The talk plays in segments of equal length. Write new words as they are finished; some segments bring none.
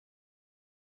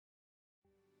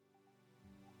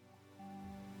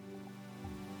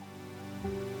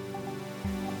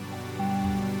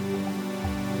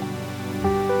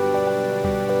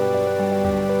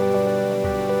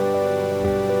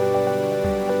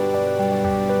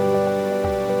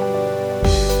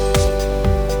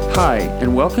Hi,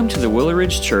 and welcome to the Willow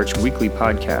Ridge Church Weekly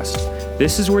Podcast.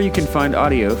 This is where you can find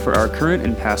audio for our current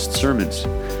and past sermons.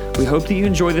 We hope that you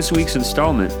enjoy this week's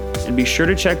installment, and be sure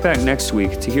to check back next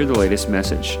week to hear the latest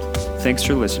message. Thanks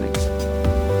for listening.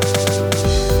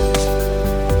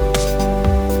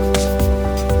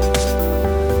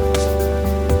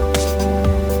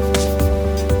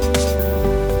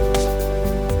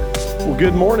 Well,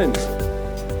 good morning.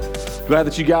 Glad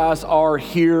that you guys are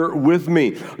here with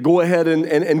me. Go ahead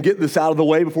and get this out of the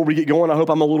way before we get going. I hope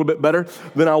I'm a little bit better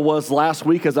than I was last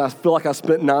week, as I feel like I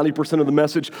spent 90% of the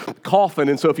message coughing.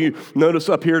 And so if you notice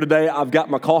up here today, I've got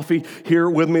my coffee here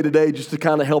with me today just to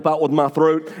kind of help out with my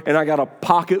throat. And I got a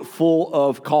pocket full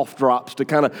of cough drops to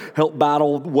kind of help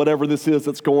battle whatever this is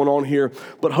that's going on here.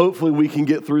 But hopefully we can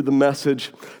get through the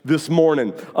message this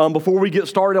morning. Before we get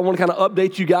started, I want to kind of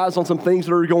update you guys on some things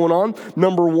that are going on.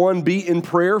 Number one, be in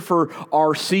prayer for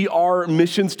our CR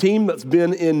missions team that's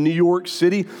been in New York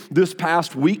City this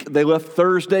past week. They left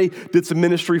Thursday, did some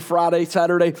ministry Friday,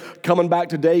 Saturday, coming back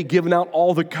today, giving out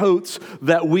all the coats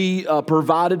that we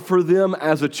provided for them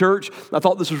as a church. I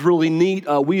thought this was really neat.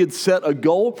 We had set a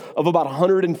goal of about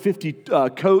 150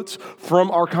 coats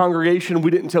from our congregation. We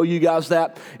didn't tell you guys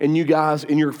that, and you guys,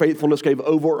 in your faithfulness, gave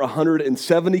over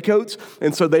 170 coats,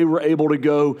 and so they were able to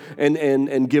go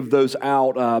and give those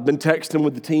out. Been texting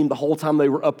with the team the whole time they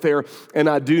were up there. And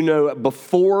I do know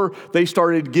before they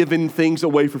started giving things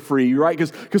away for free, right?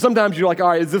 Because sometimes you're like, all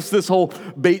right, is this whole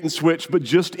bait and switch? But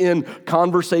just in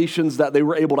conversations that they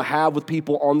were able to have with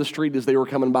people on the street as they were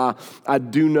coming by, I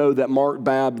do know that Mark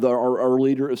Babb, our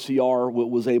leader of CR,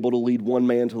 was able to lead one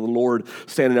man to the Lord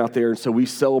standing out there. And so we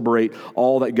celebrate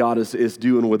all that God is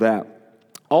doing with that.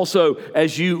 Also,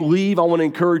 as you leave, I want to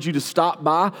encourage you to stop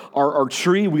by our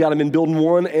tree. We got them in building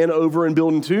 1 and over in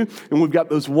building 2. And we've got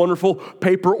those wonderful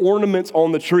paper ornaments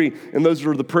on the tree. And those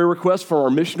are the prayer requests for our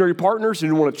missionary partners.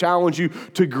 And we want to challenge you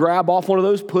to grab off one of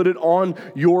those, put it on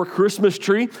your Christmas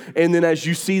tree. And then as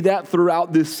you see that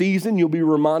throughout this season, you'll be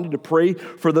reminded to pray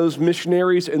for those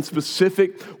missionaries and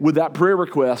specific with that prayer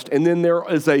request. And then there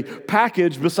is a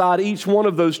package beside each one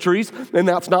of those trees. And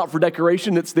that's not for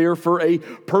decoration. It's there for a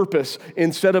purpose.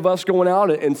 Instead of us going out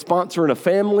and sponsoring a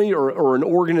family or an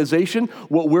organization,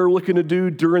 what we're looking to do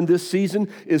during this season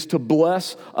is to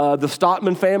bless the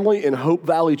Stockman family in Hope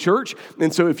Valley Church.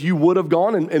 And so if you would have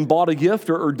gone and bought a gift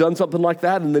or done something like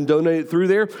that and then donated through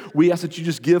there, we ask that you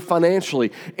just give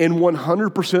financially. And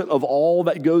 100% of all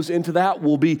that goes into that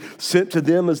will be sent to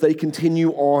them as they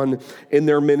continue on in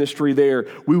their ministry there.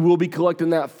 We will be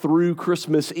collecting that through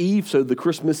Christmas Eve. So the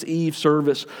Christmas Eve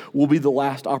service will be the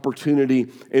last opportunity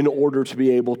in order to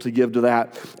be able to give to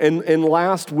that. And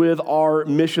last, with our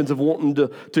missions of wanting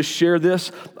to share this,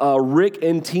 Rick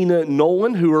and Tina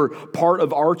Nolan, who are part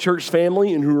of our church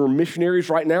family and who are missionaries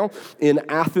right now in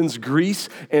Athens, Greece,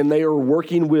 and they are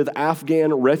working with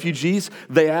Afghan refugees.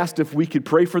 They asked if we could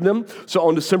pray for them. So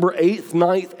on December 8th,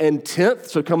 9th, and 10th,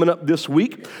 so coming up this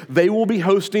week, they will be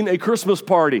hosting a Christmas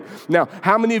party. Now,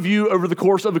 how many of you over the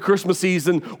course of the Christmas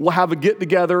season will have a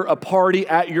get-together, a party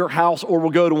at your house, or will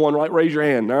go to one, right? Raise your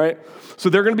hand, all right? So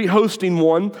they're going to be hosting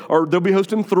one, or they'll be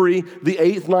hosting 3, the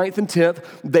 8th, 9th, and 10th.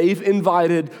 They've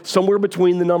invited somewhere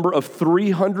between the number of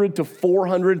 300 to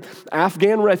 400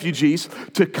 Afghan refugees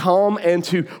to come and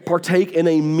to partake in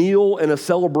a meal and a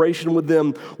celebration with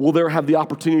them. Will they have the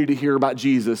opportunity to hear about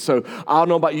Jesus? So I don't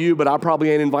know about you, but I probably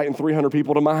ain't inviting 300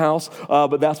 people to my house.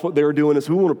 But that's what they're doing,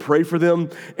 is we want to pray for them.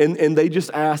 And they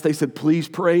just asked, they said, please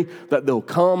pray that they'll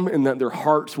come and that their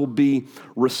hearts will be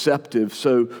receptive.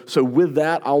 So with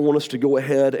that, I want us to go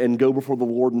ahead and go before the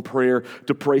Lord in prayer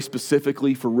to pray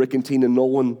specifically for Rick and Tina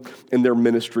Nolan and their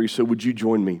ministry. So would you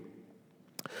join me?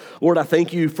 Lord, I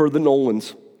thank you for the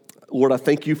Nolans. Lord, I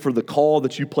thank you for the call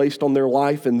that you placed on their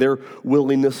life and their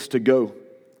willingness to go.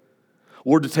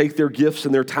 Lord, to take their gifts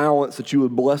and their talents that you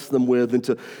would bless them with and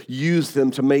to use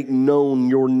them to make known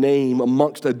your name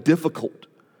amongst a difficult,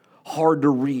 hard to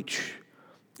reach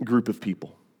group of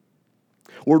people.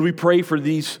 Lord, we pray for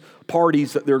these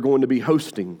parties that they're going to be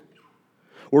hosting.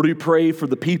 Lord, we pray for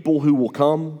the people who will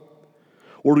come.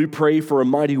 Lord, we pray for a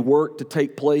mighty work to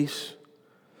take place.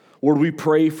 Lord, we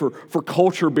pray for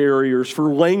culture barriers,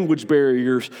 for language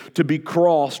barriers to be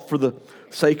crossed for the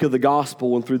sake of the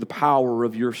gospel and through the power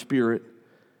of your Spirit.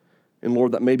 And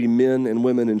Lord, that maybe men and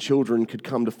women and children could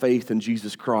come to faith in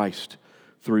Jesus Christ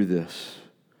through this.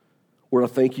 Lord, I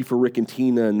thank you for Rick and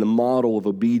Tina and the model of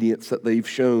obedience that they've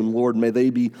shown. Lord, may they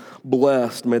be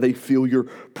blessed. May they feel your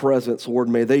presence. Lord,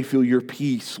 may they feel your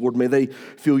peace. Lord, may they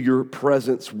feel your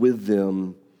presence with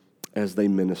them as they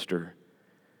minister.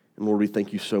 And Lord, we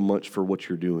thank you so much for what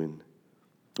you're doing.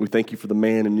 We thank you for the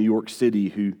man in New York City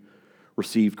who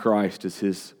received Christ as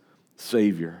his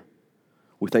Savior.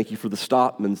 We thank you for the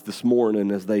Stockmans this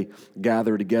morning as they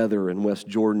gather together in West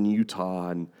Jordan, Utah,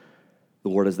 and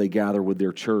Lord, as they gather with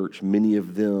their church, many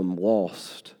of them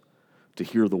lost to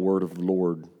hear the word of the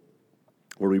Lord.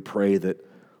 Lord, we pray that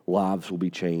lives will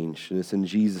be changed. And it's in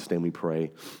Jesus' name we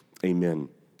pray. Amen.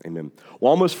 Amen.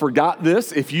 Well, I almost forgot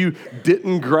this. If you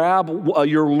didn't grab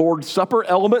your Lord's Supper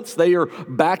elements, they are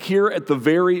back here at the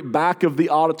very back of the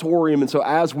auditorium. And so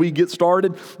as we get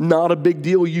started, not a big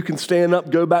deal. You can stand up,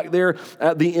 go back there.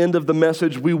 At the end of the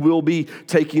message, we will be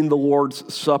taking the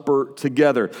Lord's Supper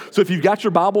together. So if you've got your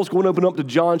Bibles, go and open up to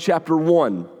John chapter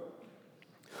 1.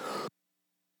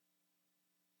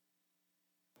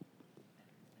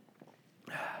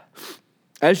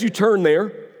 As you turn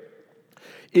there,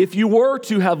 if you were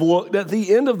to have looked at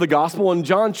the end of the gospel in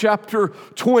John chapter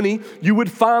 20, you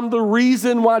would find the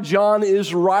reason why John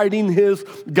is writing his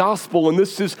gospel. And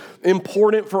this is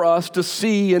important for us to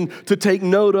see and to take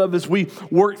note of as we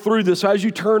work through this. So as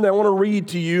you turn, I want to read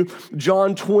to you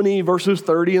John 20, verses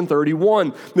 30 and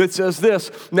 31. That says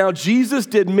this, "Now Jesus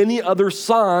did many other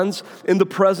signs in the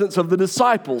presence of the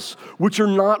disciples, which are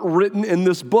not written in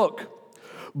this book.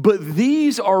 But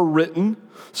these are written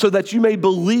so that you may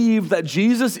believe that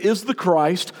Jesus is the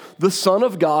Christ, the Son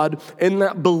of God, and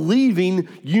that believing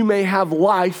you may have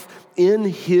life in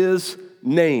his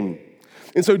name."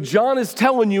 And so John is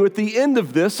telling you at the end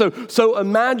of this, so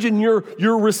imagine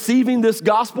you're receiving this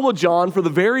Gospel of John for the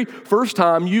very first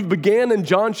time. You've began in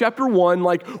John chapter 1,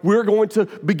 like we're going to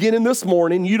begin in this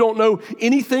morning. You don't know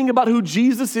anything about who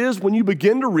Jesus is when you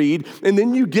begin to read, and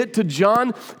then you get to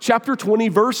John chapter 20,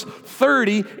 verse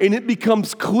 30, and it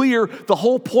becomes clear the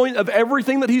whole point of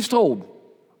everything that he's told.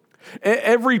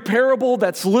 Every parable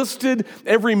that's listed,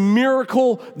 every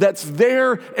miracle that's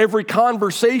there, every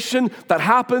conversation that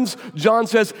happens, John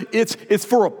says it's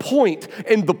for a point.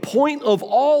 And the point of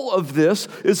all of this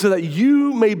is so that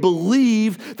you may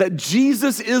believe that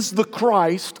Jesus is the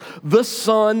Christ, the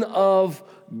Son of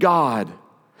God.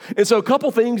 And so a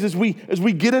couple things as we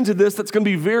get into this that's going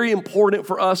to be very important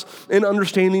for us in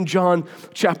understanding John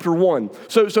chapter 1.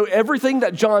 So everything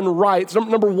that John writes,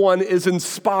 number one, is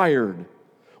inspired.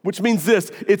 Which means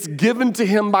this, it's given to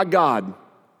him by God.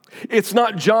 It's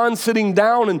not John sitting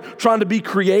down and trying to be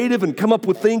creative and come up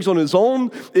with things on his own.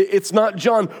 It's not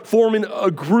John forming a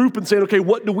group and saying, okay,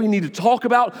 what do we need to talk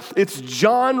about? It's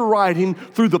John writing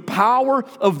through the power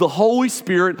of the Holy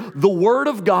Spirit, the Word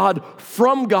of God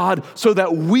from God, so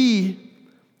that we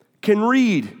can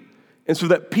read and so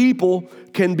that people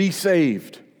can be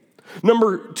saved.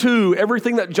 Number two,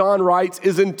 everything that John writes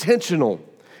is intentional.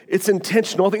 It's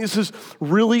intentional. I think this is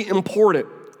really important.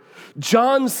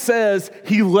 John says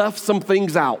he left some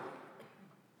things out.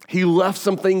 He left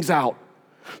some things out.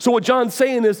 So what John's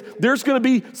saying is there's going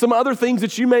to be some other things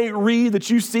that you may read, that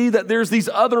you see that there's these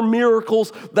other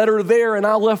miracles that are there and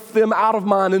I left them out of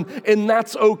mine and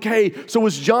that's okay. So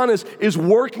as John is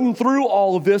working through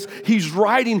all of this, he's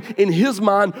writing in his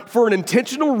mind for an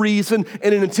intentional reason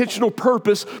and an intentional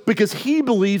purpose because he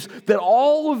believes that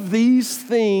all of these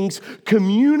things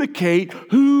communicate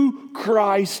who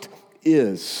Christ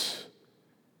is.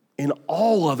 And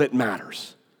all of it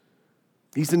matters.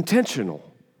 He's intentional.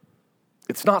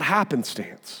 It's not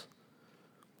happenstance.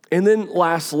 And then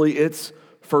lastly, it's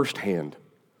firsthand.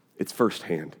 It's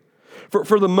firsthand.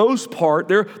 For the most part,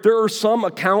 there are some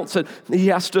accounts that he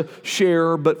has to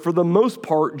share, but for the most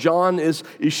part, John is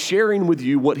sharing with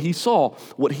you what he saw,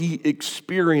 what he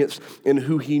experienced, and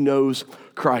who he knows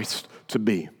Christ to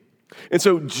be. And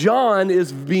so John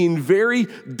is being very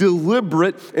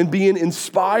deliberate and being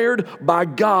inspired by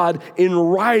God in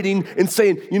writing and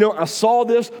saying, I saw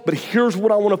this, but here's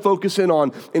what I want to focus in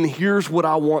on, and here's what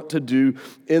I want to do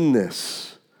in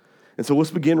this. And so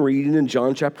let's begin reading in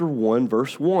John chapter 1,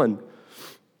 verse 1.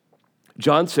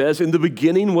 John says, "In the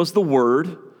beginning was the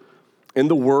Word, and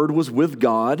the Word was with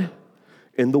God,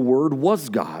 and the Word was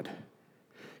God.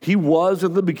 He was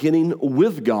in the beginning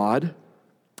with God.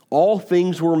 All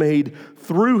things were made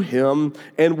through him,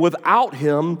 and without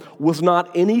him was not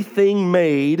anything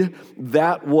made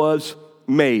that was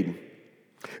made."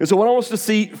 And so what I want us to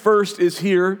see first is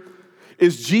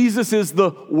Jesus is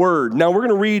the Word. Now we're going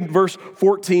to read verse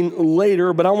 14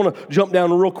 later, but I want to jump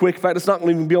down real quick. In fact, it's not going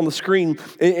to even be on the screen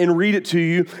and read it to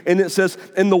you. And it says,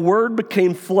 "And the Word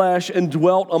became flesh and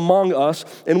dwelt among us,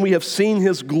 and we have seen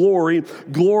his glory,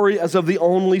 glory as of the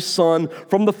only Son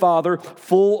from the Father,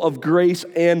 full of grace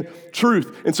and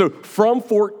truth." And so from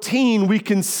 14, we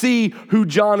can see who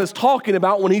John is talking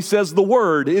about when he says the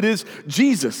Word. It is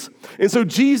Jesus. And so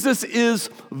Jesus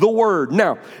is the Word.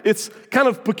 Now, it's kind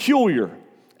of peculiar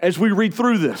as we read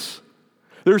through this,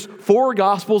 There's 4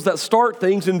 gospels that start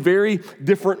things in very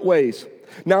different ways.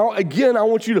 Now, again, I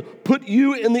want you to put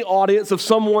you in the audience of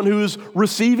someone who's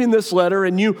receiving this letter,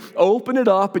 and you open it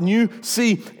up and you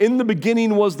see, in the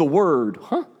beginning was the Word.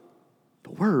 The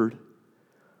Word?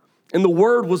 And the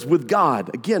Word was with God.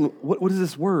 Again, what is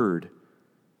this Word?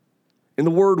 And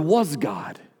the Word was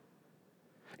God.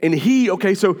 And He,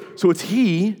 okay, so it's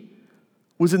He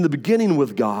was in the beginning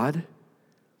with God,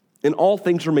 and all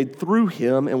things were made through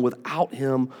Him, and without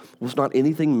Him was not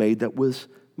anything made that was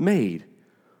made.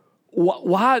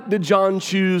 Why did John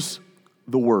choose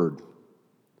the Word?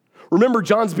 Remember,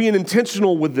 John's being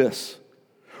intentional with this.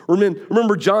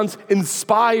 Remember, John's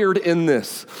inspired in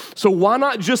this. So why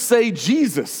not just say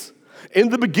Jesus? In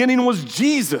the beginning was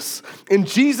Jesus, and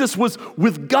Jesus was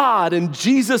with God, and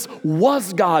Jesus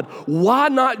was God. Why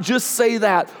not just say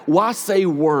that? Why say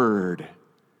Word?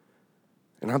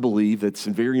 And I believe it's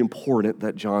very important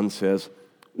that John says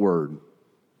Word.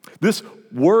 This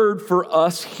word for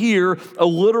us here, a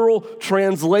literal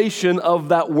translation of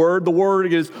that word, the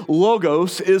word is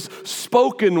logos, is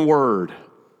spoken word.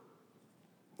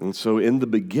 And so in the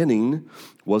beginning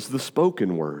was the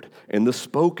spoken word, and the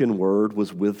spoken word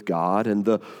was with God, and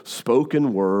the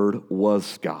spoken word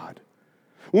was God.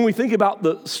 When we think about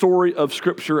the story of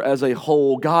Scripture as a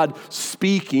whole, God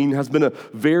speaking has been a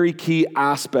very key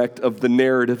aspect of the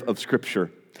narrative of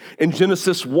Scripture. In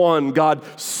Genesis 1, God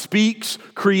speaks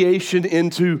creation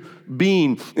into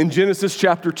being. In Genesis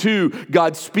chapter 2,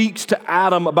 God speaks to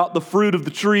Adam about the fruit of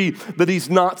the tree that he's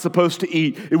not supposed to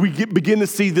eat. And we begin to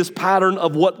see this pattern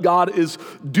of what God is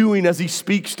doing as he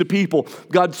speaks to people.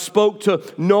 God spoke to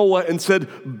Noah and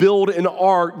said, build an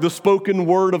ark, the spoken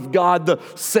word of God to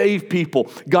save people.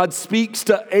 God speaks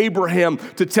to Abraham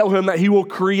to tell him that he will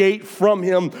create from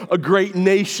him a great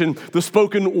nation, the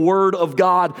spoken word of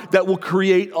God that will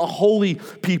create a holy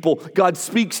people. God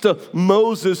speaks to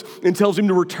Moses and tells him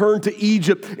to return to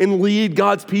Egypt and lead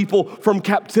God's people from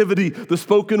captivity, the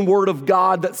spoken word of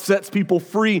God that sets people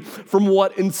free from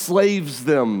what enslaves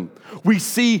them. We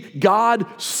see God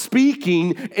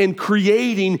speaking and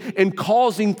creating and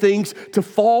causing things to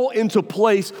fall into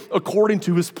place according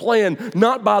to his plan,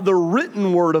 not by the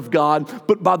written word of God,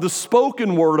 but by the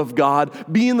spoken word of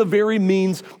God being the very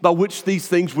means by which these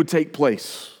things would take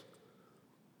place.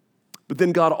 But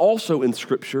then God also in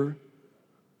Scripture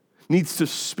needs to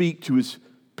speak to his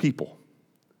people.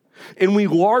 And we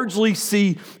largely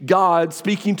see God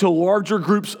speaking to larger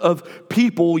groups of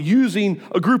people using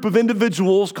a group of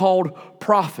individuals called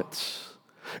prophets.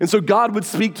 And so God would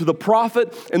speak to the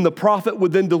prophet, and the prophet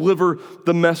would then deliver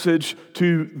the message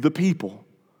to the people.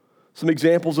 Some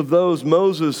examples of those: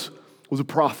 Moses was a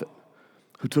prophet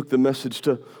who took the message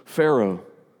to Pharaoh.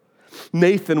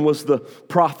 Nathan was the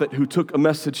prophet who took a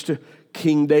message to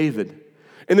King David.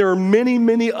 And there are many,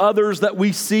 many others that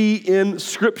we see in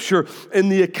Scripture in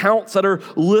the accounts that are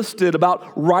listed about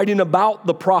writing about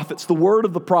the prophets, the word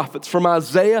of the prophets, from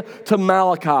Isaiah to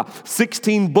Malachi.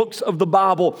 16 books of the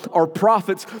Bible are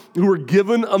prophets who are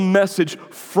given a message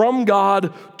from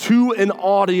God to an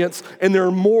audience, and there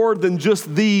are more than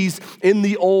just these in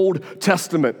the Old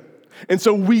Testament. And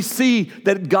so we see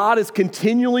that God is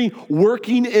continually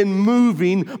working and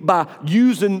moving by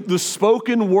using the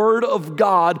spoken word of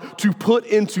God to put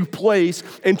into place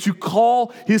and to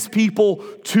call his people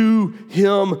to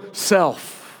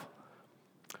himself.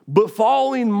 But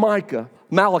following Malachi,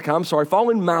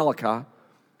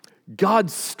 God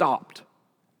stopped.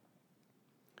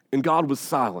 And God was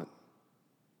silent.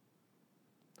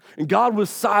 And God was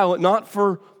silent not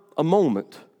for a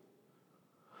moment,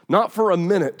 not for a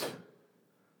minute,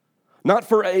 not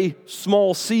for a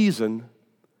small season,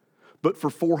 but for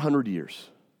 400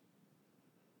 years.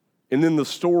 And then the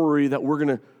story that we're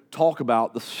going to talk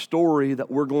about, the story that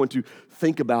we're going to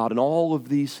think about, and all of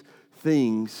these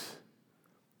things,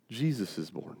 Jesus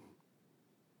is born.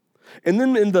 And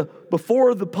then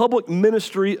before the public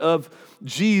ministry of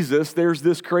Jesus, there's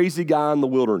this crazy guy in the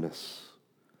wilderness,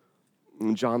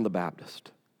 John the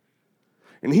Baptist.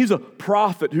 And he's a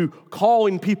prophet who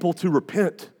calling people to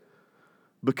repent,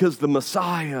 because the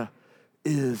Messiah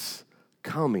is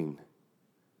coming.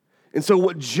 And so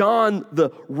what John,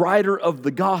 the writer of the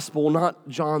gospel, not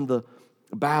John the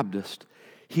Baptist,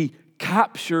 he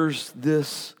captures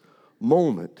this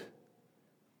moment.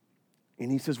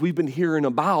 And he says, we've been hearing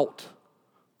about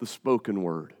the spoken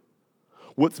word.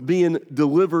 What's being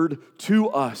delivered to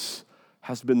us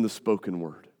has been the spoken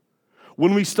word.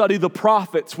 When we study the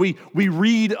prophets, we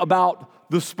read about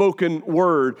the spoken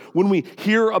word. When we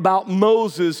hear about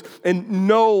Moses and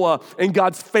Noah and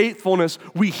God's faithfulness,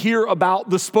 we hear about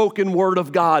the spoken word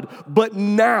of God. But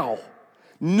now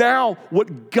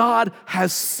what God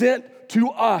has sent to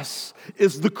us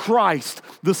is the Christ,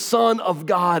 the Son of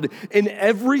God, and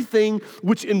everything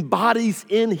which embodies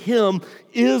in him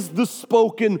is the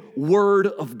spoken word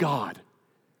of God.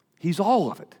 He's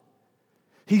all of it.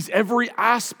 He's every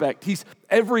aspect. He's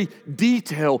every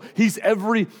detail. He's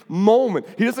every moment.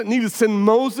 He doesn't need to send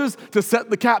Moses to set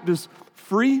the captives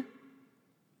free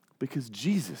because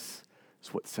Jesus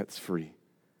is what sets free.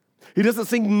 He doesn't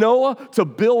send Noah to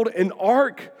build an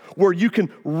ark where you can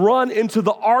run into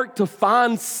the ark to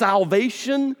find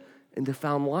salvation and to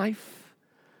find life,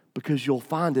 because you'll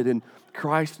find it in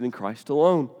Christ and in Christ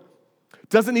alone. It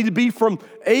doesn't need to be from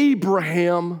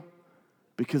Abraham,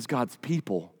 because God's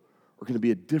people are going to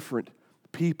be a different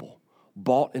people,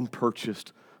 bought and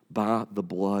purchased by the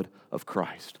blood of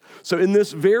Christ. So in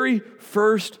this very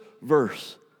first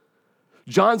verse,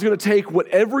 John's going to take what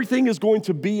everything is going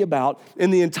to be about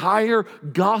in the entire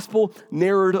gospel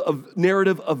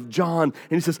narrative of John, and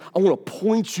he says, I want to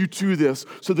point you to this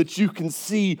so that you can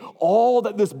see all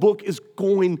that this book is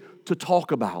going to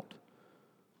talk about,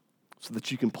 so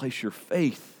that you can place your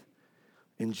faith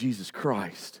in Jesus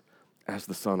Christ as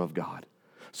the Son of God.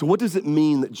 So what does it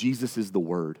mean that Jesus is the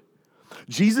Word?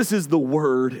 Jesus is the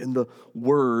Word, and the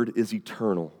Word is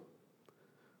eternal.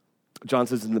 John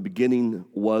says, in the beginning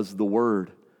was the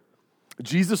Word.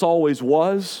 Jesus always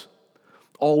was,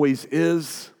 always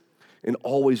is, and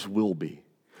always will be.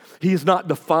 He is not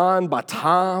defined by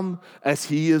time as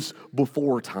he is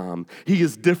before time. He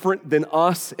is different than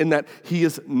us in that he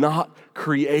is not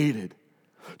created.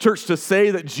 Church, to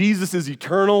say that Jesus is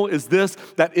eternal is this,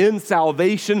 that in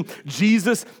salvation,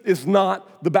 Jesus is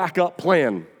not the backup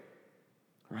plan,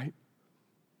 right?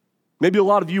 Maybe a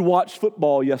lot of you watched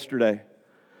football yesterday.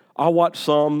 I watched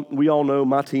some. We all know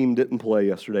my team didn't play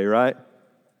yesterday, right?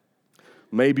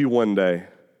 Maybe one day,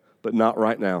 but not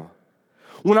right now.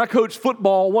 When I coached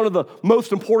football, one of the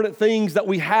most important things that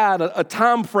we had, a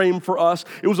time frame for us,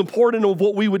 it was important of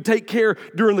what we would take care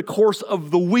during the course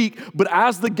of the week. But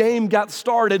as the game got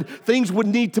started, things would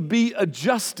need to be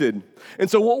adjusted. And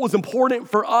so what was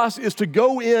important for us is to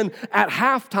go in at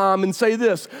halftime and say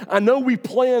this, I know we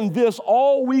planned this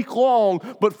all week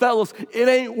long, but fellas, it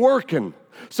ain't working.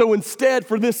 So instead,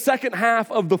 for this second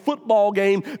half of the football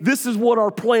game, this is what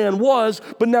our plan was.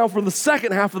 But now for the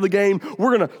second half of the game,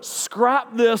 we're going to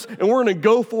scrap this and we're going to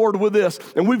go forward with this.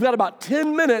 And we've got about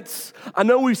 10 minutes. I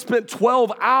know we've spent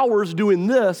 12 hours doing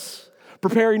this,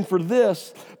 preparing for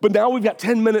this. But now we've got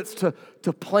 10 minutes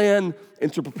to plan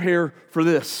and to prepare for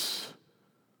this.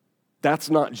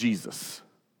 That's not Jesus.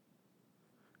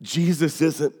 Jesus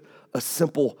isn't a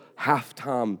simple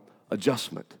halftime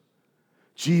adjustment.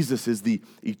 Jesus is the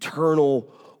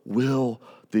eternal will,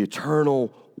 the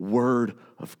eternal Word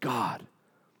of God.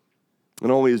 Not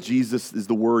only is Jesus is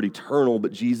the Word eternal,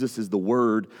 but Jesus is the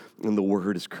Word, and the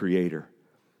Word is creator.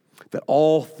 That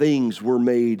all things were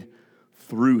made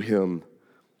through him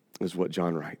is what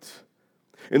John writes.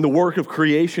 In the work of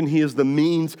creation, he is the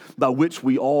means by which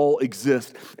we all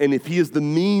exist. And if he is the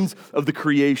means of the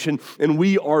creation and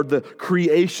we are the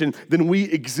creation, then we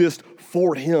exist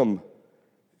for him,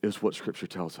 is what Scripture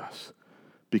tells us,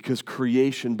 because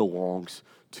creation belongs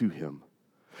to him.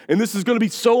 And this is going to be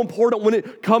so important when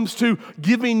it comes to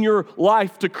giving your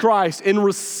life to Christ and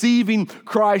receiving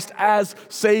Christ as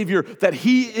Savior, that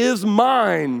he is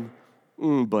mine,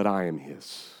 but I am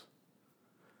his.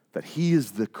 That he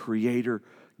is the creator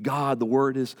God. The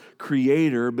Word is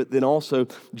creator, but then also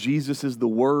Jesus is the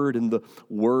Word, and the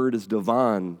Word is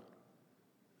divine.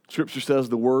 Scripture says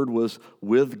the Word was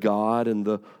with God and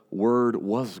the Word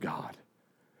was God.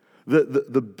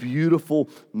 The beautiful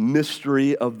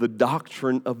mystery of the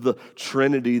doctrine of the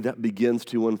Trinity that begins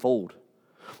to unfold.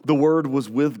 The Word was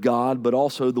with God, but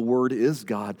also the Word is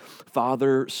God,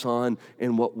 Father, Son,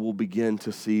 and what we'll begin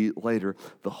to see later,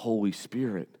 the Holy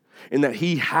Spirit. And that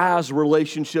he has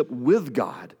relationship with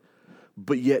God,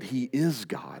 but yet he is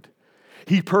God.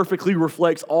 He perfectly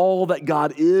reflects all that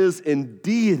God is in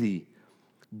deity,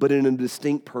 but in a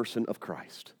distinct person of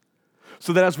Christ.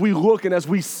 So that as we look and as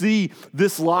we see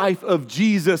this life of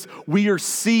Jesus, we are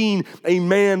seeing a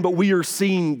man, but we are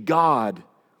seeing God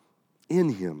in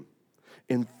him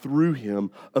and through him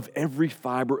of every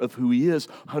fiber of who he is,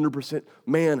 100%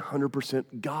 man,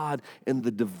 100% God, and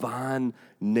the divine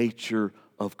nature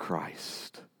of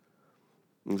Christ.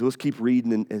 And so let's keep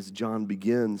reading as John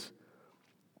begins.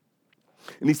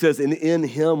 And he says, and in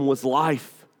him was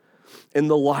life, and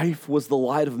the life was the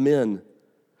light of men.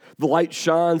 The light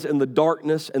shines in the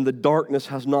darkness, and the darkness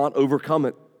has not overcome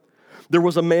it. There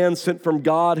was a man sent from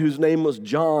God whose name was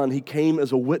John. He came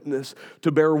as a witness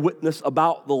to bear witness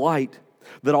about the light,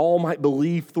 that all might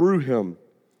believe through him.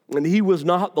 And he was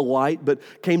not the light, but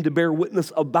came to bear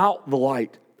witness about the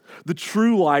light. The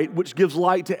true light, which gives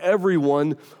light to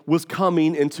everyone, was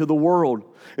coming into the world.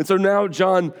 And so now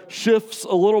John shifts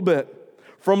a little bit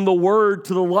from the word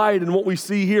to the light. And what we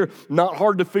see here, not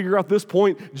hard to figure out this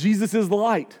point, Jesus is the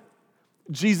light.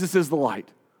 Jesus is the light.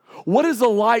 What is the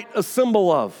light a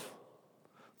symbol of?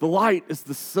 The light is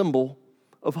the symbol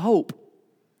of hope.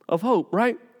 Of hope,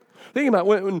 right? Think about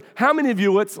when how many of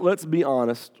you, let's be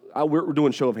honest, we're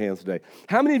doing show of hands today.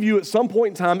 How many of you at some point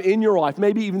in time in your life,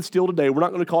 maybe even still today, we're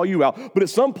not going to call you out, but at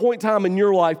some point in time in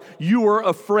your life, you were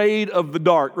afraid of the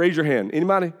dark? Raise your hand.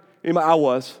 Anybody? I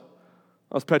was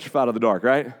petrified of the dark,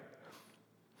 right?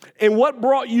 And what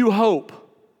brought you hope,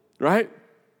 right?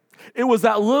 It was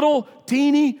that little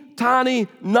teeny tiny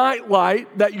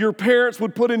nightlight that your parents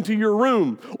would put into your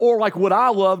room. Or like what I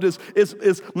loved is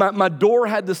my door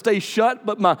had to stay shut,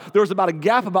 but there was about a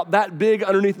gap about that big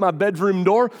underneath my bedroom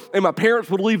door, and my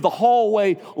parents would leave the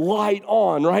hallway light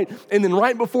on, right? And then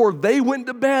right before they went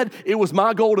to bed, it was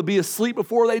my goal to be asleep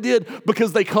before they did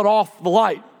because they cut off the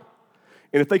light.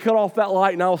 And if they cut off that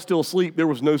light and I was still asleep, there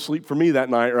was no sleep for me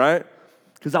that night, right?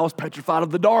 Because I was petrified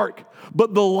of the dark.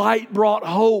 But the light brought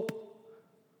hope.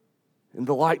 And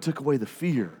the light took away the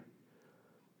fear.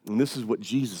 And this is what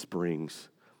Jesus brings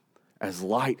as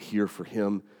light here for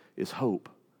him is hope.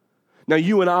 Now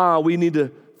you and I, we need to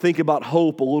think about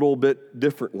hope a little bit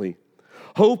differently.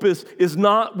 Hope is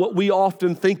not what we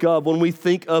often think of when we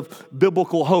think of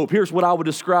biblical hope. Here's what I would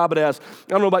describe it as. I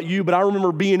don't know about you, but I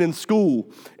remember being in school,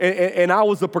 and I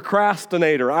was a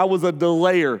procrastinator. I was a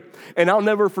delayer. And I'll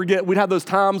never forget, we'd have those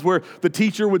times where the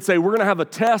teacher would say, we're going to have a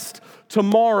test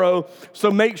tomorrow, so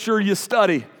make sure you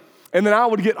study. And then I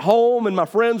would get home, and my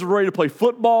friends were ready to play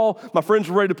football. My friends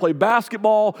were ready to play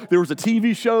basketball. There was a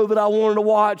TV show that I wanted to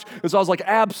watch. And so I was like,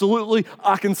 absolutely,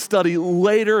 I can study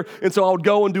later. And so I would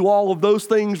go and do all of those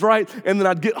things, right? And then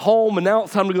I'd get home, and now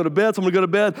it's time to go to bed, so I'm going to go to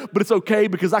bed. But it's okay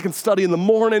because I can study in the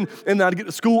morning, and then I'd get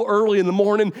to school early in the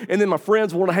morning, and then my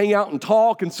friends want to hang out and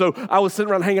talk. And so I was sitting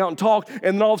around hanging out and talk,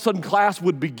 and then all of a sudden class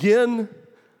would begin,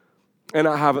 and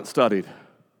I haven't studied.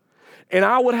 And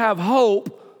I would have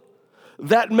hope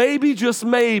that maybe, just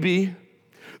maybe,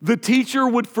 the teacher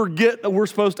would forget that we're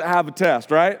supposed to have a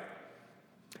test, right?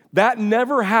 That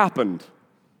never happened,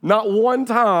 not one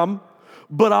time,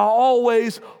 but I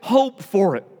always hope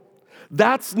for it.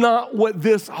 That's not what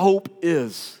this hope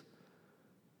is.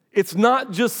 It's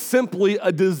not just simply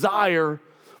a desire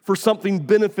for something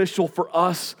beneficial for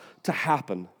us to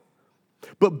happen,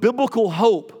 but biblical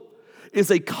hope is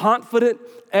a confident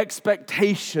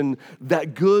expectation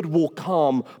that good will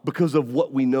come because of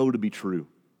what we know to be true.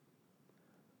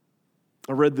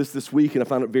 I read this week and I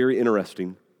found it very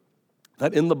interesting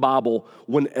that in the Bible,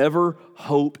 whenever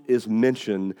hope is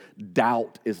mentioned,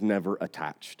 doubt is never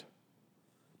attached.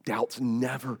 Doubt's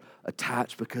never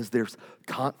attached because there's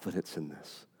confidence in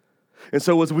this. And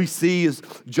so as we see, as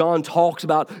John talks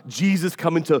about Jesus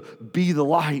coming to be the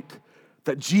light,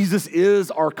 that Jesus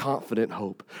is our confident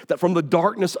hope, that from the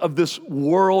darkness of this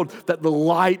world, that the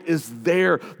light is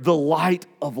there, the light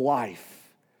of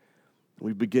life.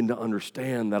 We begin to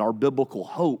understand that our biblical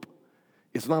hope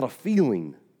is not a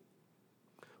feeling,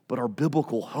 but our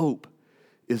biblical hope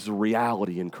is a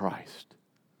reality in Christ.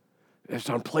 It's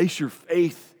time to place your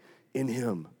faith in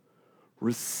Him,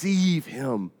 receive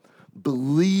Him,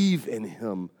 believe in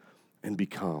Him, and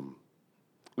become.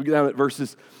 Look down at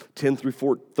verses 10 through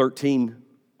 13.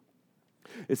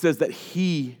 It says that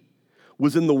He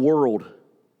was in the world,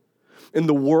 and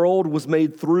the world was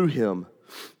made through Him,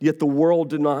 yet the world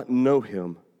did not know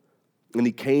Him. And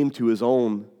He came to His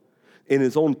own, and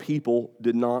His own people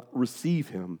did not receive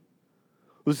Him.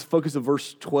 Let's focus on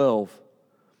verse 12.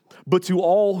 But to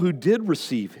all who did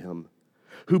receive Him,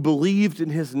 who believed in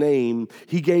His name,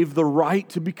 He gave the right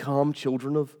to become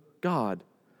children of God,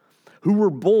 who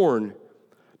were born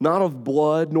not of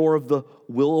blood, nor of the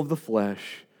will of the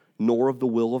flesh, nor of the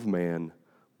will of man,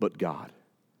 but God.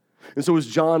 And so as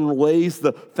John lays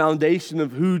the foundation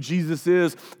of who Jesus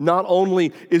is, not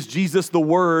only is Jesus the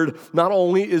Word, not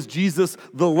only is Jesus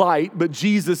the light, but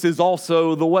Jesus is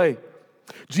also the way.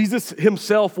 Jesus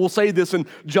Himself will say this in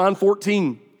John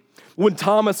 14. When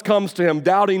Thomas comes to Him,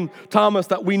 doubting Thomas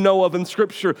that we know of in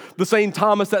Scripture, the same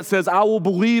Thomas that says, I will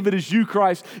believe it is you,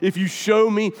 Christ, if you show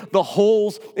me the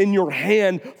holes in your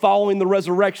hand following the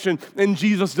resurrection. And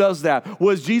Jesus does that.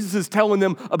 Well, as Jesus is telling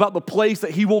them about the place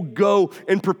that He will go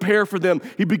and prepare for them,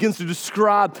 He begins to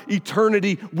describe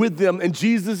eternity with them. And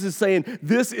Jesus is saying,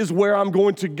 this is where I'm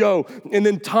going to go. And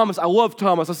then Thomas, I love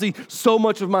Thomas. I see so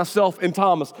much of myself in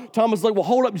Thomas. Thomas is like, well,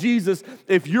 hold up, Jesus.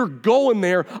 If you're going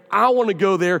there, I want to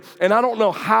go there. And and I don't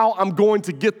know how I'm going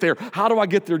to get there. How do I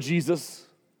get there, Jesus?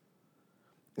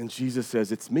 And Jesus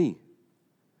says, it's me.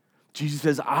 Jesus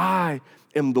says, I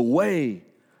am the way,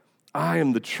 I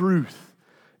am the truth,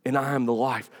 and I am the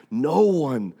life. No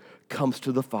one comes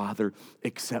to the Father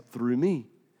except through me.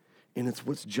 And it's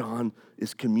what John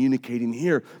is communicating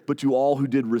here. But to all who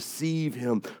did receive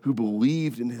him, who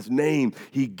believed in his name,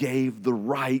 he gave the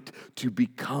right to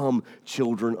become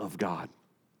children of God.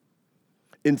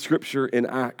 In Scripture, in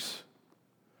Acts,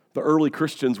 the early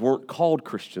Christians weren't called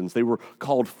Christians. They were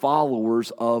called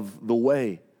followers of the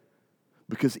way,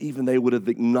 because even they would have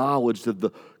acknowledged of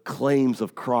the claims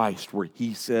of Christ, where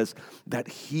he says that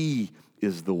he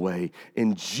is the way,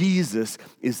 and Jesus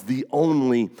is the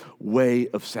only way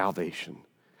of salvation.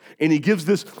 And he gives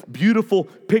this beautiful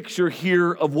picture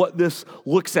here of what this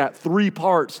looks at, 3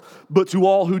 parts. But to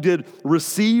all who did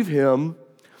receive him,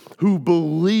 who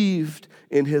believed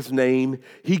in his name,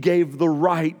 he gave the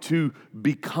right to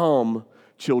become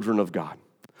children of God.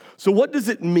 So what does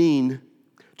it mean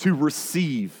to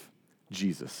receive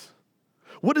Jesus?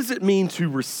 What does it mean to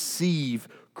receive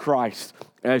Christ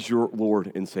as your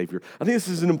Lord and Savior? I think this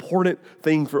is an important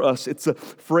thing for us. It's a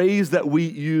phrase that we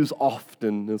use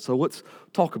often, and so let's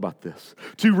talk about this.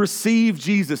 To receive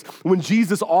Jesus, when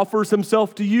Jesus offers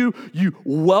himself to you, you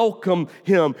welcome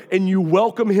him, and you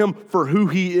welcome him for who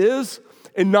he is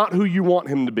and not who you want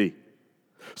him to be.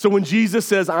 So when Jesus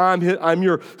says, I'm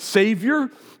your Savior,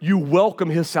 you welcome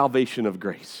his salvation of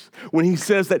grace. When he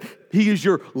says that he is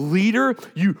your leader,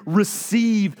 you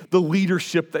receive the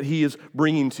leadership that he is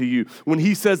bringing to you. When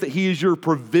he says that he is your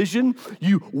provision,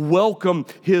 you welcome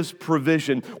his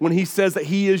provision. When he says that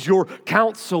he is your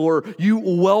counselor, you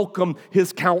welcome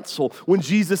his counsel. When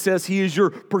Jesus says he is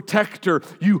your protector,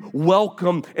 you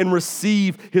welcome and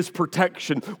receive his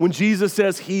protection. When Jesus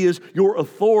says he is your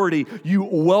authority, you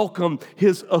welcome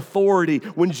his authority.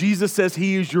 When Jesus says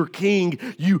he is your king,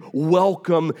 you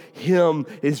welcome him,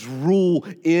 his rule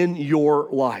in your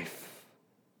life.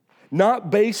 Not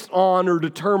based on or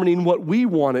determining what we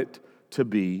want it to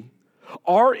be,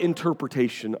 our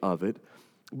interpretation of it,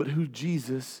 but who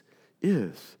Jesus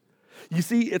is. You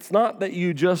see, it's not that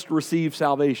you just receive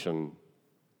salvation.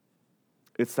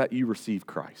 It's that you receive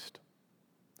Christ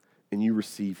and you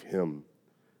receive him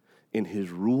in his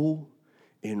rule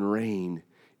and reign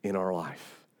in our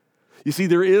life. You see,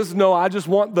 there is no, I just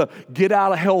want the get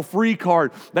out of hell free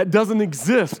card. That doesn't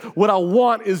exist. What I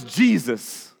want is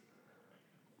Jesus.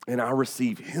 And I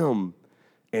receive him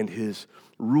and his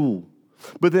rule.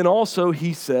 But then also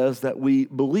he says that we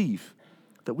believe.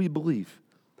 That we believe.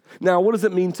 Now, what does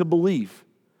it mean to believe?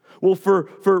 Well,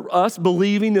 for us,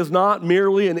 believing is not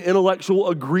merely an intellectual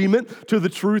agreement to the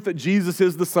truth that Jesus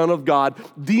is the Son of God.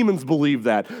 Demons believe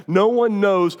that. No one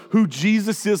knows who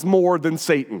Jesus is more than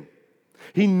Satan.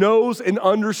 He knows and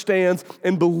understands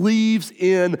and believes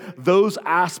in those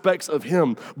aspects of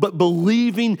him. But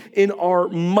believing in our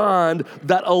mind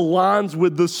that aligns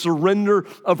with the surrender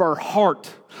of our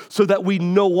heart so that we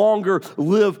no longer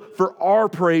live for our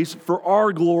praise, for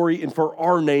our glory, and for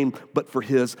our name, but for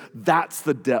his. That's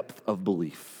the depth of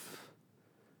belief.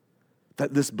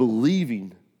 That this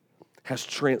believing has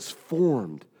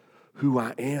transformed who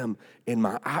I am in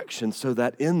my actions so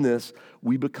that in this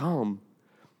we become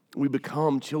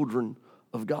children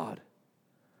of God.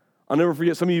 I'll never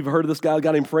forget, some of you have heard of this guy, a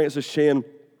guy named Francis Chan.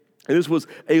 And this was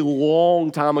a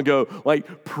long time ago, like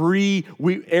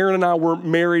Aaron and I were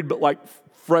married, but like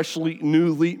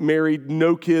newly married,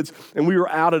 no kids. And we were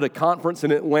out at a conference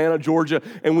in Atlanta, Georgia,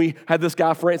 and we had this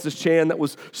guy, Francis Chan, that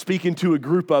was speaking to a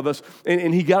group of us.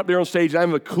 And he got up there on stage, and I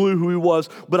have a clue who he was,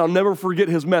 but I'll never forget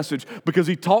his message because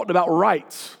he talked about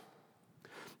rights.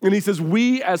 And he says,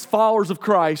 we as followers of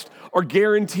Christ are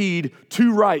guaranteed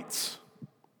 2 rights.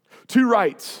 2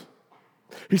 rights.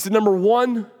 He said, number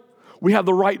 1, we have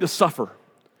the right to suffer.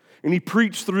 And he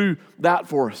preached through that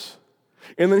for us.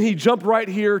 And then he jumped right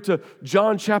here to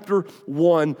John chapter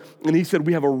 1, and he said,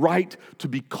 we have a right to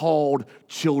be called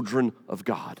children of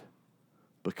God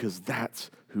because that's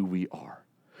who we are.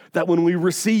 That when we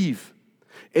receive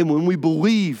and when we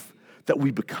believe that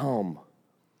we become,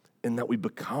 and that we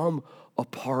become a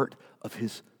part of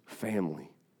his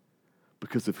family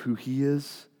because of who he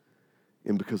is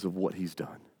and because of what he's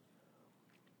done.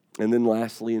 And then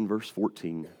lastly, in verse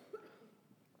 14,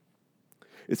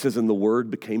 it says, and the Word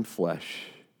became flesh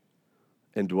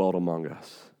and dwelt among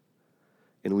us,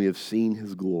 and we have seen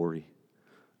his glory,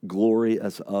 glory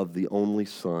as of the only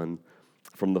Son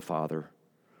from the Father,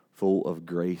 full of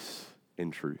grace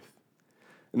and truth.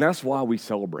 And that's why we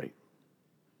celebrate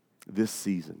this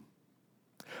season.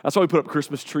 That's why we put up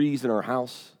Christmas trees in our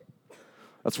house.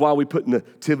 That's why we put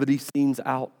nativity scenes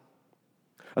out.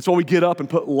 That's why we get up and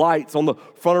put lights on the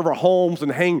front of our homes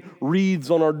and hang wreaths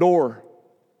on our door.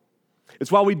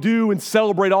 It's why we do and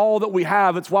celebrate all that we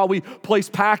have. It's why we place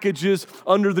packages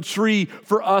under the tree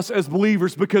for us as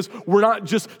believers, because we're not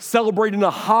just celebrating a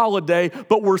holiday,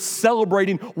 but we're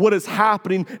celebrating what is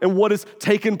happening and what has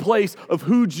taken place of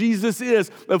who Jesus is,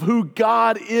 of who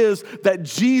God is, that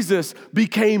Jesus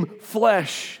became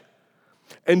flesh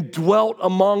and dwelt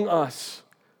among us.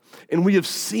 And we have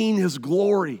seen his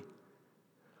glory,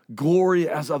 glory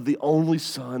as of the only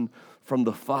Son from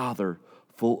the Father,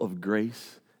 full of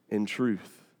grace and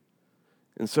truth.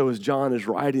 And so as John is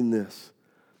writing this,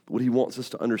 what he wants us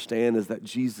to understand is that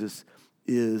Jesus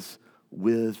is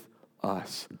with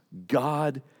us,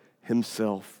 God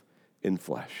himself in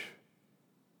flesh.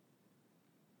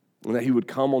 And that he would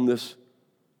come on this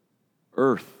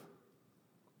earth,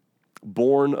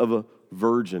 born of a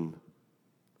virgin,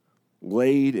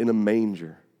 laid in a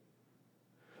manger,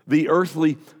 the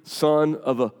earthly son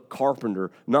of a carpenter,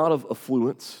 not of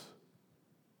affluence,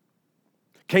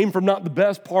 came from not the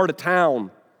best part of town,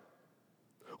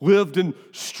 lived and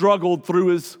struggled through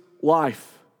his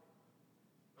life,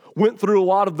 went through a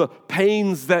lot of the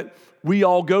pains that we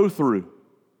all go through.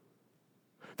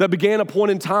 That began a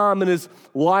point in time in his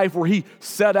life where he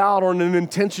set out on an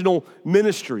intentional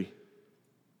ministry,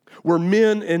 where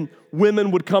men and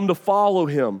women would come to follow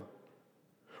him,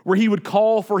 where he would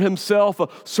call for himself a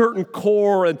certain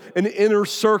core and an inner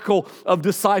circle of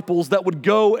disciples that would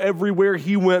go everywhere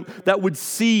he went, that would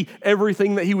see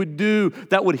everything that he would do,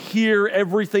 that would hear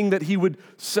everything that he would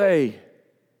say.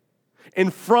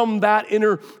 And from that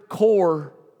inner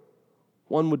core,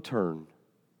 one would turn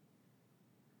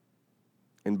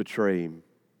and betray him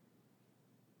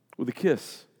with a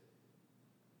kiss,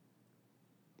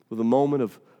 with a moment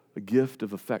of a gift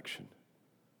of affection.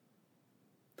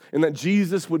 And that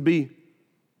Jesus would be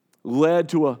led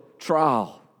to a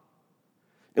trial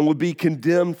and would be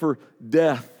condemned for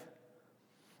death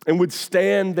and would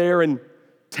stand there and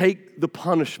take the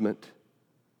punishment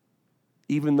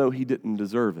even though he didn't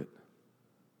deserve it.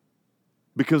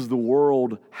 Because the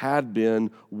world had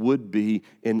been, would be,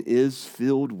 and is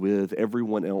filled with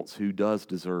everyone else who does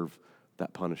deserve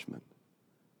that punishment.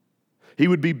 He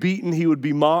would be beaten, he would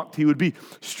be mocked, he would be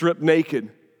stripped naked.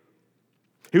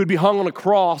 He would be hung on a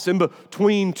cross in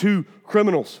between two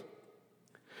criminals.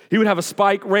 He would have a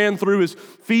spike ran through his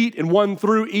feet and one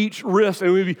through each wrist,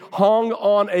 and he would be hung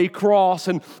on a cross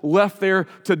and left there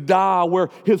to die, where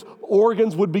his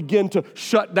organs would begin to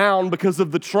shut down because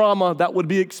of the trauma that would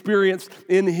be experienced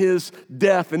in his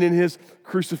death and in his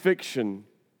crucifixion.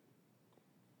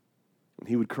 And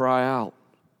he would cry out,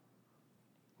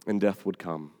 and death would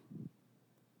come.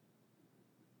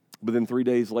 But then 3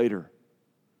 days later,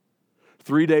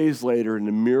 and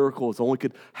a miracle as only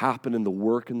could happen in the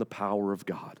work and the power of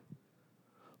God,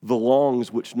 the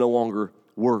lungs which no longer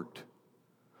worked,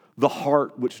 the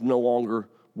heart which no longer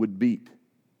would beat,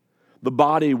 the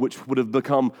body which would have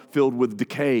become filled with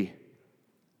decay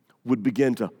would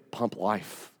begin to pump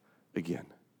life again.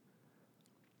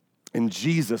 And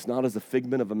Jesus, not as a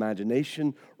figment of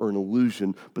imagination or an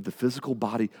illusion, but the physical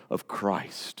body of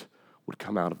Christ would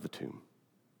come out of the tomb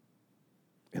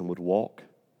and would walk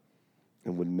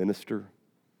and would minister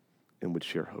and would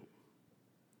share hope.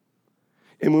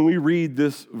 And when we read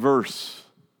this verse,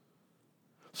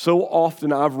 so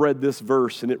often I've read this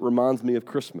verse and it reminds me of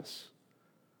Christmas.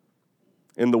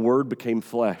 And the Word became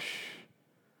flesh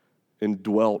and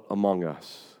dwelt among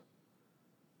us.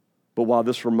 But while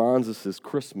this reminds us of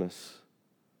Christmas,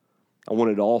 I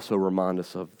wanted to also remind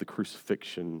us of the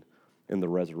crucifixion and the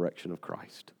resurrection of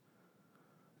Christ.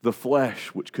 The flesh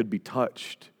which could be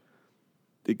touched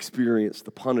experienced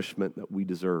the punishment that we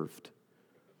deserved.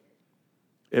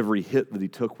 Every hit that he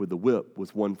took with the whip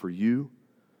was one for you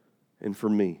and for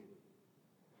me.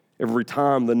 Every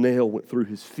time the nail went through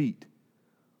his feet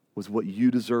was what you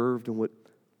deserved and what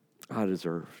I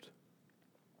deserved.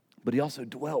 But he also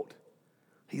dwelt.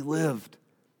 He lived.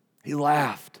 He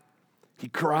laughed. He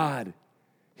cried.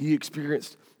 He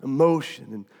experienced emotion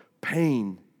and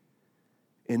pain.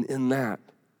 And in that,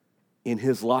 in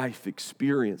his life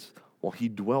experience, while he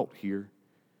dwelt here,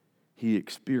 he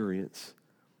experienced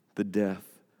the death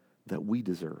that we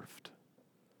deserved.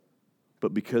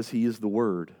 But because he is the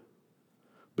Word,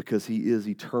 because he is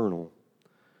eternal,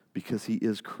 because he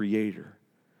is creator,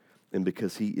 and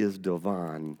because he is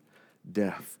divine,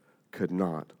 death could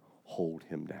not hold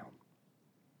him down.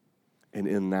 And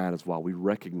in that is why we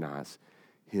recognize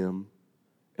him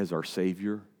as our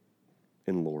Savior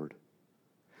and Lord.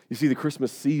 You see, the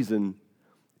Christmas season,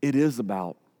 it is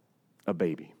about a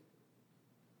baby.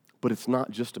 But it's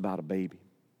not just about a baby.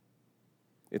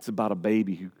 It's about a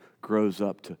baby who grows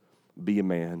up to be a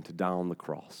man, to die on the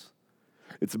cross.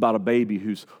 It's about a baby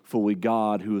who's fully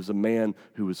God, who is a man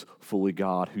who is fully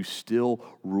God, who still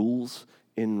rules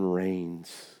and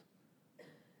reigns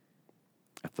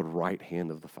at the right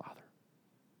hand of the Father.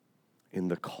 In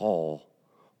the call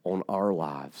on our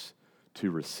lives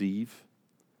to receive,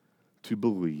 to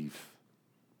believe,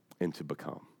 and to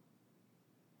become.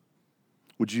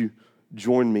 Would you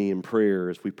join me in prayer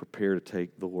as we prepare to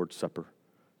take the Lord's Supper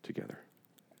together?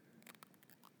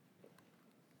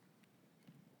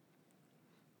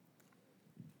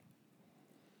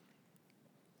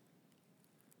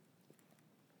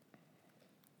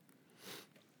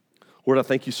 Lord, I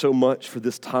thank you so much for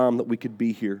this time that we could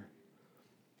be here.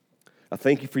 I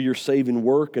thank you for your saving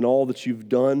work and all that you've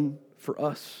done for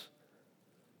us.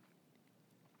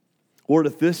 Lord,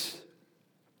 if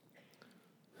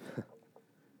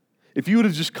you would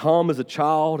have just come as a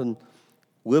child and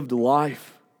lived a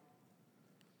life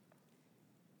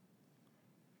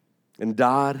and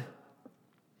died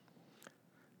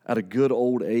at a good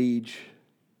old age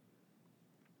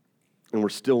and were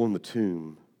still in the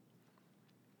tomb,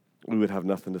 we would have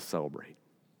nothing to celebrate.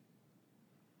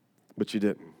 But you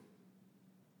didn't.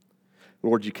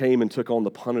 Lord, you came and took on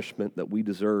the punishment that we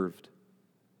deserved.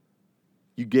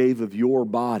 You gave of your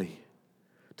body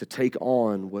to take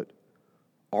on what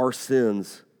our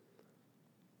sins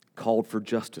called for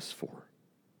justice for.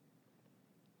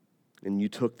 And you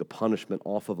took the punishment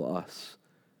off of us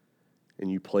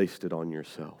and you placed it on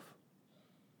yourself.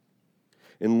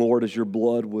 And Lord, as your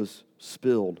blood was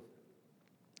spilled,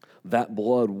 that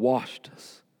blood washed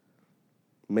us,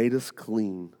 made us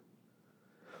clean,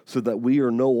 so that we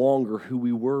are no longer who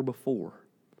we were before,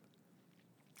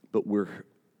 but we're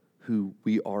who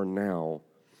we are now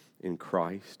in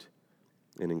Christ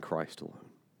and in Christ alone.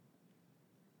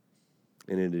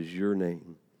 And it is your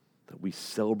name that we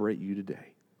celebrate you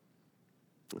today.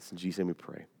 It's in Jesus' name we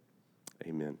pray.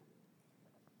 Amen.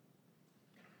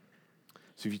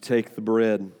 So if you take the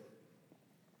bread,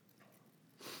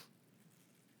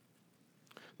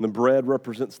 the bread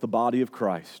represents the body of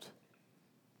Christ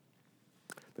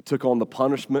that took on the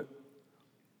punishment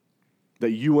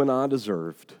that you and I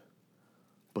deserved,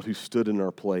 but who stood in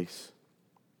our place.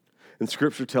 And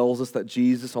Scripture tells us that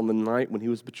Jesus, on the night when he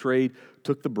was betrayed,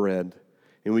 took the bread,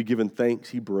 and we given thanks,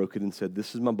 he broke it and said,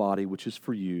 "This is my body, which is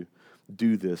for you.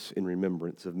 Do this in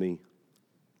remembrance of me."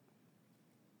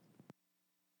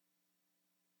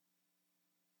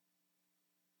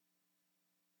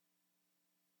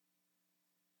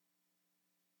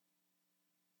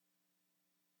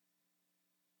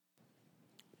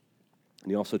 And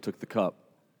he also took the cup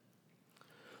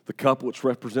which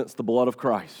represents the blood of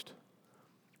Christ.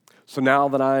 So now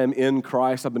that I am in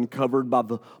Christ, I've been covered by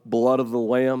the blood of the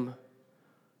Lamb.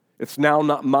 It's now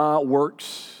not my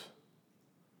works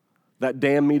that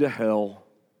damn me to hell,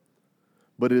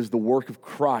 but it is the work of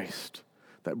Christ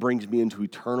that brings me into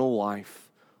eternal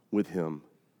life with him.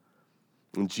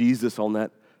 And Jesus, on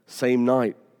that same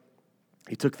night,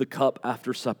 he took the cup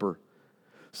after supper,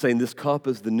 saying, "This cup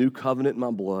is the new covenant in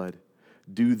my blood.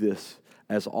 Do this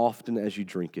as often as you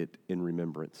drink it in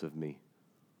remembrance of me."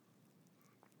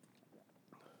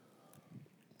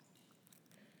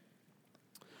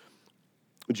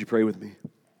 Would you pray with me?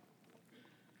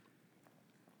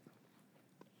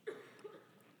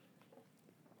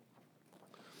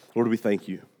 Lord, we thank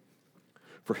you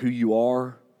for who you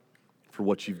are, for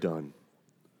what you've done.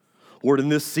 Lord, in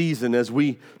this season, as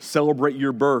we celebrate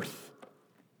your birth,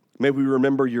 may we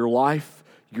remember your life,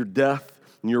 your death,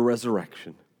 and your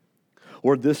resurrection.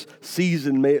 Lord, this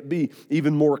season, may it be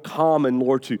even more common,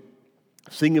 Lord, to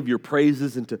sing of your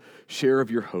praises and to share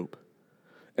of your hope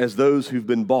as those who've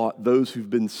been bought, those who've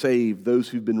been saved, those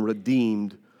who've been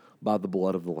redeemed by the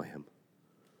blood of the Lamb.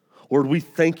 Lord, we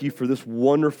thank you for this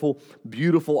wonderful,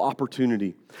 beautiful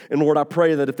opportunity. And Lord, I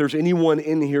pray that if there's anyone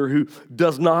in here who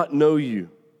does not know you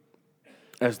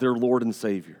as their Lord and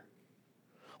Savior,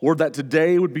 Lord, that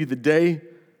today would be the day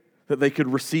that they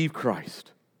could receive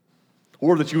Christ.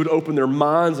 Lord, that you would open their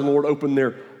minds and, Lord, open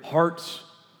their hearts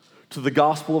to the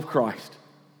gospel of Christ.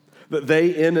 That they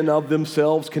in and of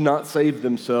themselves cannot save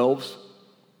themselves.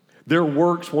 Their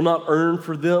works will not earn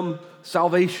for them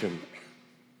salvation.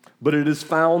 But it is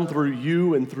found through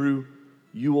you and through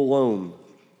you alone.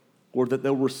 Lord, that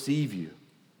they'll receive you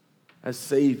as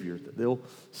Savior, that they'll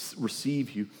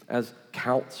receive you as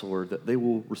Counselor, that they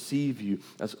will receive you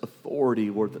as authority,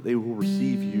 Lord, that they will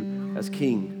receive you as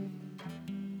King.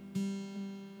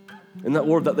 And that,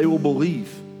 Lord, that they will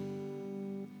believe.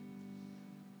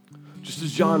 Just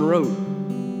as John wrote,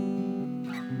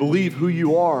 believe who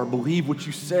you are, believe what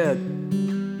you said,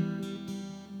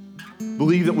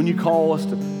 Believe that when you call us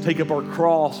to take up our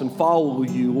cross and follow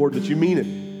you, Lord, that you mean it.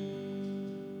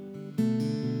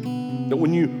 That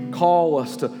when you call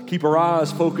us to keep our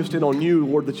eyes focused in on you,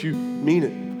 Lord, that you mean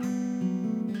it.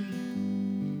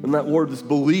 And that, Lord, this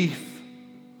belief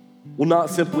will not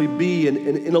simply be an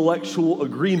intellectual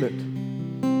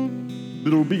agreement,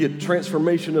 but it will be a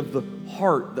transformation of the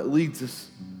heart that leads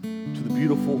us to the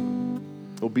beautiful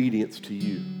obedience to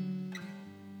you.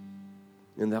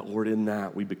 And that, Lord, in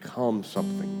that we become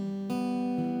something.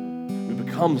 We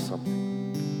become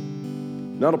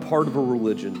something. Not a part of a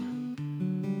religion,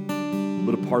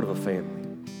 but a part of a family.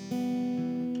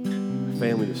 A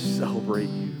family to celebrate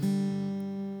you.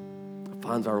 That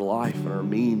finds our life and our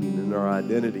meaning and our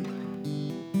identity.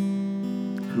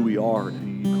 Who we are and who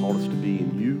you called us to be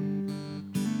in you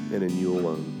and in you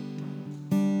alone.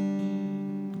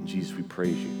 In Jesus, we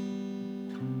praise you.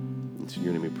 It's in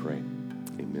your name we pray.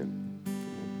 Amen.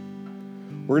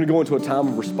 We're going to go into a time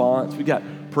of response. We got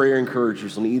prayer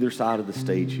encouragers on either side of the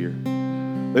stage here.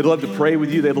 They'd love to pray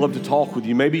with you. They'd love to talk with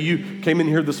you. Maybe you came in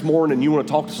here this morning and you want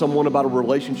to talk to someone about a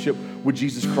relationship with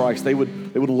Jesus Christ. They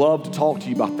would love to talk to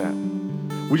you about that.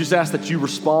 We just ask that you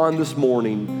respond this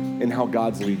morning in how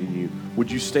God's leading you. Would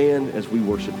you stand as we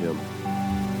worship him?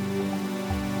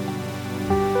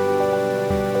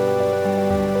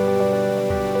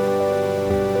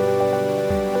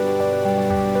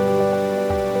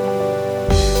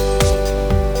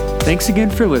 Thanks again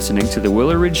for listening to the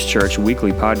Willow Ridge Church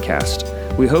Weekly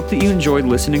Podcast. We hope that you enjoyed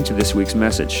listening to this week's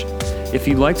message. If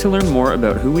you'd like to learn more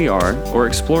about who we are or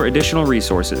explore additional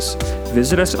resources,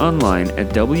 visit us online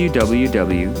at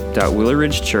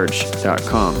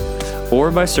www.willowridgechurch.com or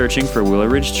by searching for Willow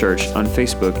Ridge Church on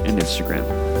Facebook and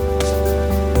Instagram.